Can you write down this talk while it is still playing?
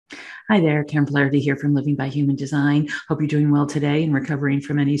Hi there, Karen Flaherty here from Living by Human Design. Hope you're doing well today and recovering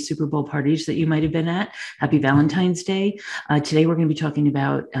from any Super Bowl parties that you might have been at. Happy Valentine's Day. Today we're going to be talking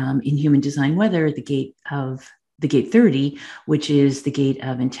about in human design weather, the gate 30, which is the gate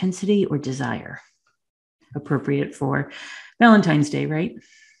of intensity or desire, appropriate for Valentine's Day, right?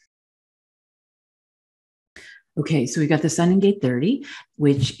 Okay, so we got the sun in gate 30,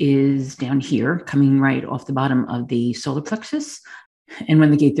 which is down here, coming right off the bottom of the solar plexus. And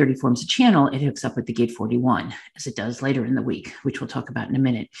when the gate 30 forms a channel, it hooks up with the gate 41, as it does later in the week, which we'll talk about in a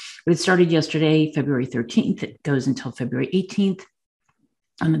minute. But it started yesterday, February 13th. It goes until February 18th.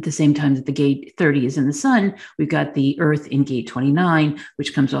 At the same time that the gate 30 is in the sun, we've got the earth in gate 29,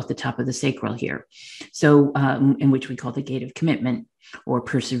 which comes off the top of the sacral here. So, in which we call the gate of commitment or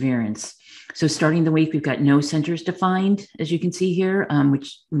perseverance. So starting the week, we've got no centers defined, as you can see here,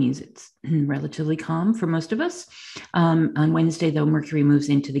 which means it's relatively calm for most of us. On Wednesday, though, Mercury moves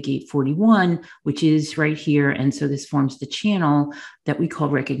into the gate 41, which is right here. And so this forms the channel that we call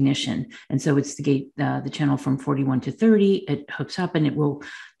recognition. And so it's the gate, the channel from 41 to 30. It hooks up and it will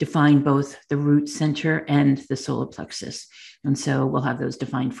define both the root center and the solar plexus. And so we'll have those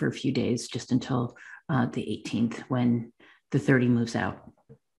defined for a few days, just until the 18th, when the 30 moves out.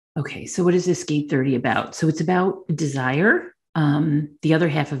 Okay, so what is this gate 30 about? So it's about desire. The other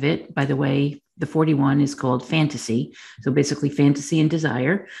half of it, by the way, the 41 is called fantasy. So basically fantasy and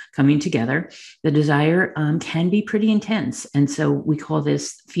desire coming together. The desire can be pretty intense. And so we call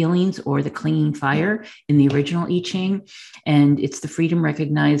this feelings or the clinging fire in the original I Ching. And it's the freedom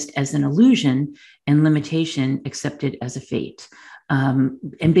recognized as an illusion and limitation accepted as a fate.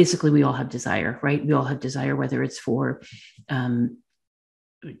 And basically we all have desire, right? We all have desire, whether it's for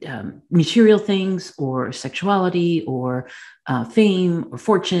material things or sexuality or fame or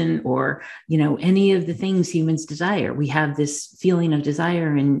fortune or any of the things humans desire. We have this feeling of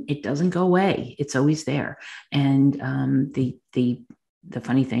desire and it doesn't go away. It's always there. And the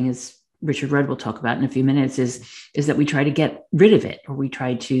funny thing is, Richard Rudd will talk about in a few minutes, is that we try to get rid of it, or we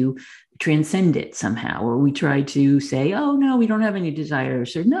try to transcend it somehow, or we try to say, oh no, we don't have any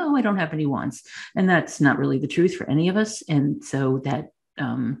desires, or no, I don't have any wants. And that's not really the truth for any of us. And so that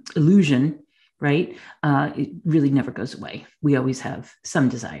illusion, right, it really never goes away. We always have some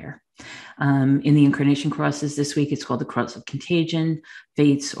desire. In the incarnation crosses this week, it's called the cross of contagion,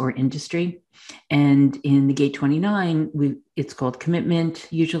 fates, or industry. And in the gate 29, it's called commitment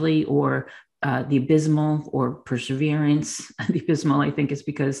usually, or the abysmal or perseverance. The abysmal, I think, is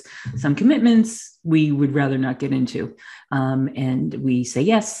because some commitments we would rather not get into. And we say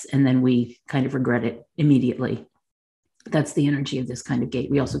yes, and then we kind of regret it immediately. That's the energy of this kind of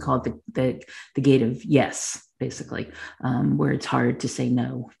gate. We also call it the gate of yes, basically, where it's hard to say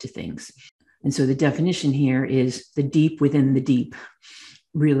no to things. And so the definition here is the deep within the deep,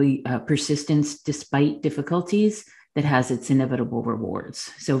 really persistence despite difficulties that has its inevitable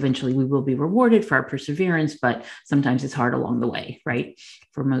rewards. So eventually we will be rewarded for our perseverance, but sometimes it's hard along the way, right?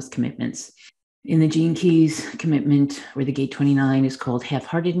 For most commitments. In the gene keys, commitment, or the gate 29, is called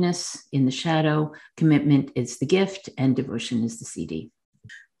half-heartedness. In the shadow, commitment is the gift and devotion is the CD.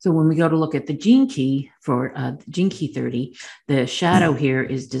 So when we go to look at the gene key for gene key 30, the shadow here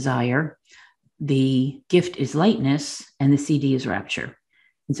is desire, the gift is lightness, and the CD is rapture.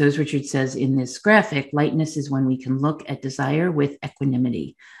 And so as Richard says in this graphic, lightness is when we can look at desire with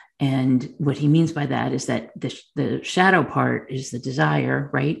equanimity. And what he means by that is that the shadow part is the desire,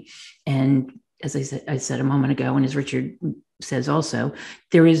 right? And as I said a moment ago, and as Richard says also,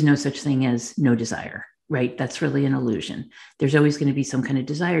 there is no such thing as no desire, right? That's really an illusion. There's always going to be some kind of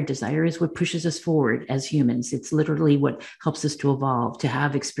desire. Desire is what pushes us forward as humans. It's literally what helps us to evolve, to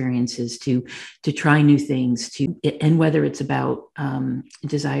have experiences, to try new things, and whether it's about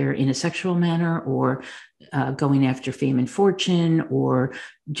desire in a sexual manner or going after fame and fortune, or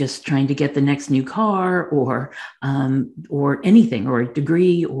just trying to get the next new car, or anything, or a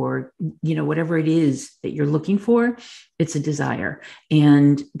degree, or whatever it is that you're looking for, it's a desire,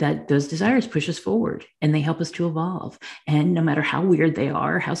 and that those desires push us forward and they help us to evolve. And no matter how weird they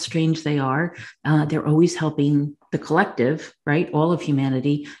are, how strange they are, they're always helping the collective, right, all of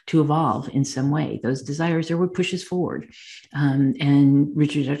humanity, to evolve in some way. Those desires are what pushes forward. And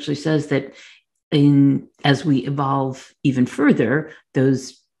Richard actually says that as we evolve even further,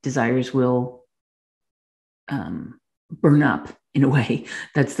 those desires will burn up in a way.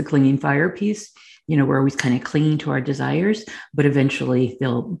 That's the clinging fire piece. We're always kind of clinging to our desires, but eventually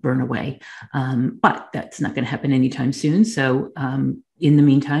they'll burn away. But that's not going to happen anytime soon. So in the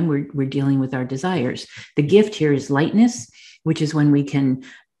meantime, we're dealing with our desires. The gift here is lightness, which is when we can,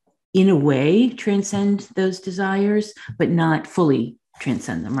 in a way, transcend those desires, but not fully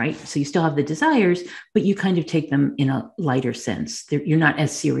transcend them, right? So you still have the desires, but you kind of take them in a lighter sense. You're not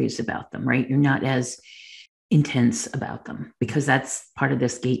as serious about them, right? You're not as intense about them, because that's part of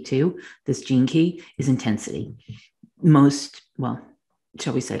this gate too. This gene key is intensity. Most, well,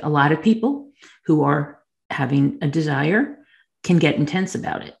 shall we say, a lot of people who are having a desire can get intense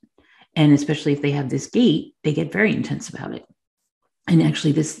about it. And especially if they have this gate, they get very intense about it. And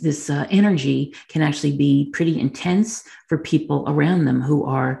actually, this energy can actually be pretty intense for people around them who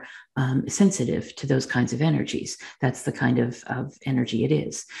are sensitive to those kinds of energies. That's the kind of energy it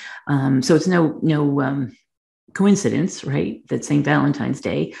is. So it's no coincidence, right, that St. Valentine's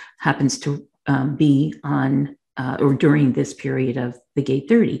Day happens to be on or during this period of the gate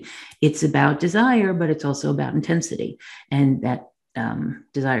 30. It's about desire, but it's also about intensity. And that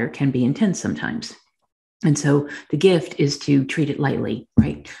desire can be intense sometimes. And so the gift is to treat it lightly,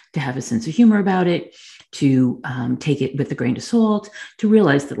 right? To have a sense of humor about it, to take it with a grain of salt, to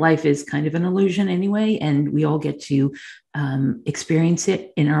realize that life is kind of an illusion anyway, and we all get to experience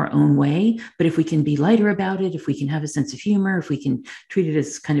it in our own way. But if we can be lighter about it, if we can have a sense of humor, if we can treat it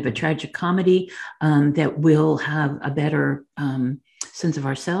as kind of a tragic comedy, that will have a better sense of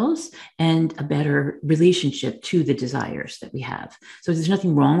ourselves and a better relationship to the desires that we have. So there's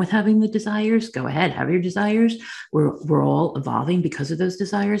nothing wrong with having the desires. Go ahead, have your desires. We're all evolving because of those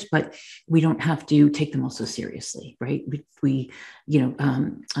desires, but we don't have to take them all so seriously, right? We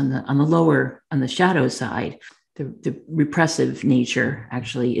on the shadow side, the repressive nature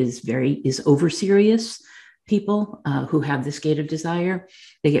actually is over serious. People who have this gate of desire,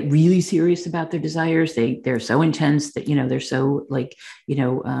 they get really serious about their desires. They're so intense that they're so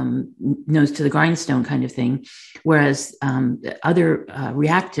nose to the grindstone kind of thing. Whereas other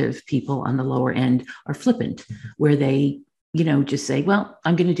reactive people on the lower end are flippant, where they just say, well,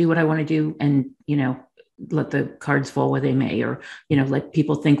 I'm going to do what I want to do, and let the cards fall where they may, or let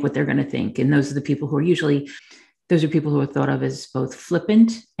people think what they're going to think. And those are people who are thought of as both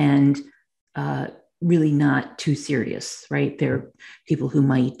flippant and really not too serious, right? They're people who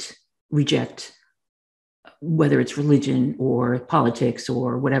might reject whether it's religion or politics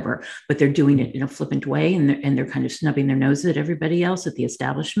or whatever, but they're doing it in a flippant way, and they're kind of snubbing their nose at everybody else, at the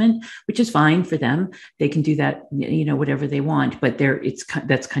establishment, which is fine for them. They can do that, whatever they want, but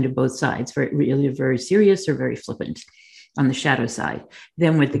that's kind of both sides, really very serious or very flippant on the shadow side.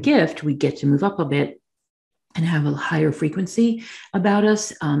 Then with the gift, we get to move up a bit and have a higher frequency about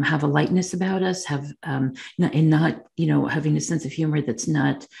us, have a lightness about us, not having a sense of humor that's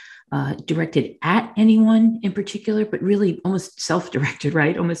not directed at anyone in particular, but really almost self-directed,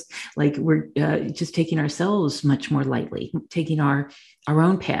 right? Almost like we're just taking ourselves much more lightly, taking our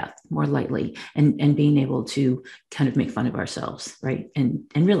own path more lightly, and being able to kind of make fun of ourselves, right? And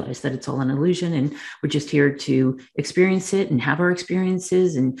realize that it's all an illusion, and we're just here to experience it and have our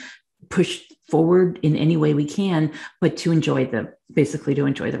experiences and push forward in any way we can, but to enjoy the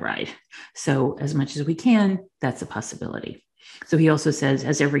ride. So as much as we can, that's a possibility. So he also says,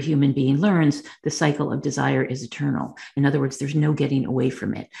 as every human being learns, the cycle of desire is eternal. In other words, there's no getting away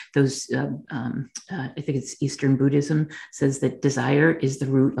from it. I think it's Eastern Buddhism says that desire is the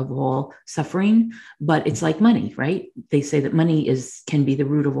root of all suffering, but it's like money, right? They say that money can be the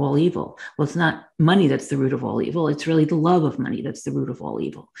root of all evil. Well, it's not money that's the root of all evil. It's really the love of money that's the root of all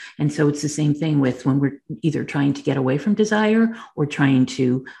evil. And so it's the same thing with when we're either trying to get away from desire or trying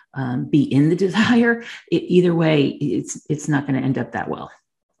to be in the desire. Either way, it's not going to end up that well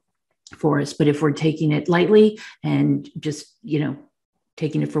for us. But if we're taking it lightly and just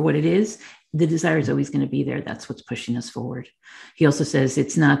taking it for what it is, the desire is always going to be there. That's what's pushing us forward. He also says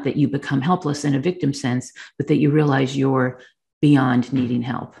it's not that you become helpless in a victim sense, but that you realize you're beyond needing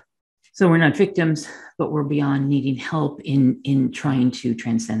help. So we're not victims, but we're beyond needing help in trying to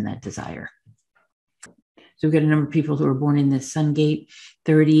transcend that desire. So we've got a number of people who are born in this Sun Gate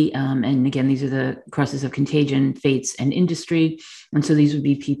 30. And again, these are the crosses of contagion, fates, and industry. And so these would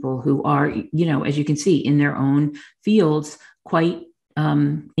be people who are, as you can see, in their own fields, quite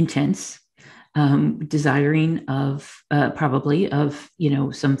intense, desiring of probably of,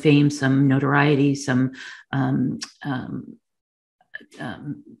 some fame, some notoriety, some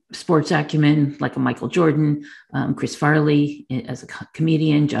sports acumen, like a Michael Jordan, Chris Farley as a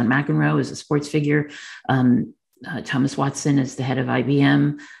comedian, John McEnroe as a sports figure, Thomas Watson as the head of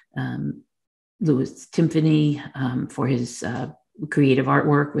IBM, Louis Timpany for his creative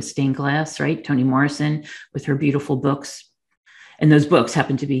artwork with stained glass, right? Toni Morrison with her beautiful books. And those books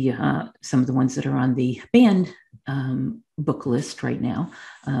happen to be some of the ones that are on the banned book list right now,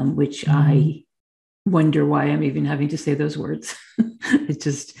 which I wonder why I'm even having to say those words. It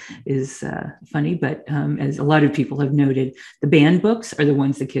just is funny. But as a lot of people have noted, the banned books are the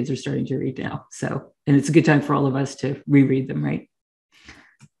ones the kids are starting to read now. So, and it's a good time for all of us to reread them, right?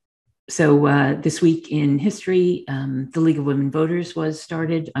 So this week in history, the League of Women Voters was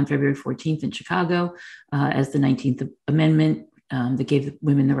started on February 14th in Chicago as the 19th Amendment that gave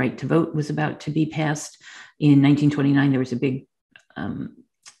women the right to vote was about to be passed. In 1929, there was a big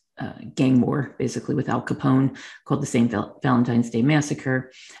gang war, basically, with Al Capone, called the St. Valentine's Day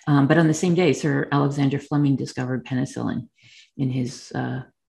Massacre. But on the same day, Sir Alexander Fleming discovered penicillin in his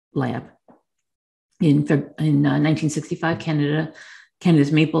lab. In 1965,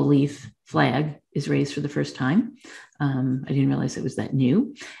 Canada's maple leaf flag is raised for the first time. I didn't realize it was that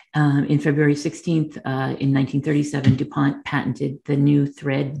new. In February 16th, in 1937, DuPont patented the new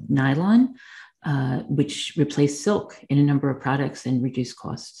thread nylon, which replaced silk in a number of products and reduced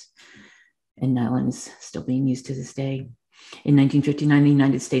costs. And nylon is still being used to this day. In 1959, the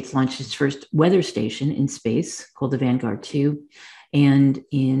United States launched its first weather station in space called the Vanguard 2. And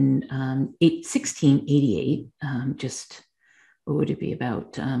in 1688, just what would it be,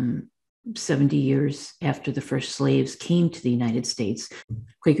 about 70 years after the first slaves came to the United States,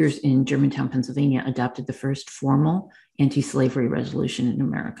 Quakers in Germantown, Pennsylvania, adopted the first formal anti-slavery resolution in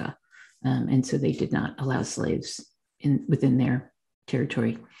America. And so they did not allow slaves within their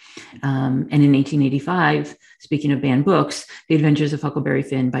territory. And in 1885, speaking of banned books, The Adventures of Huckleberry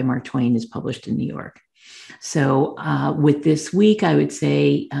Finn by Mark Twain is published in New York. So with this week, I would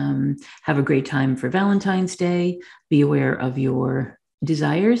say have a great time for Valentine's Day. Be aware of your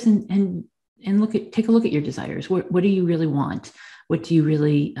desires and take a look at your desires. What do you really want? What do you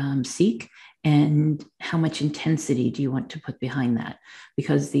really seek? And how much intensity do you want to put behind that?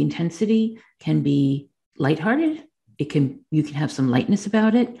 Because the intensity can be lighthearted. You can have some lightness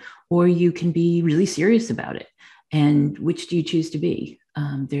about it, or you can be really serious about it. And which do you choose to be?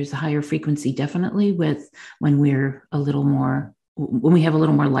 There's a higher frequency definitely when we have a little more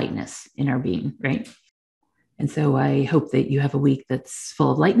lightness in our being, right? And so I hope that you have a week that's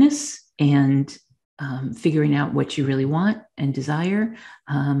full of lightness and figuring out what you really want and desire.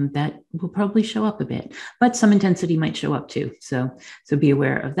 That will probably show up a bit, but some intensity might show up too. So be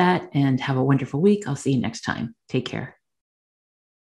aware of that and have a wonderful week. I'll see you next time. Take care.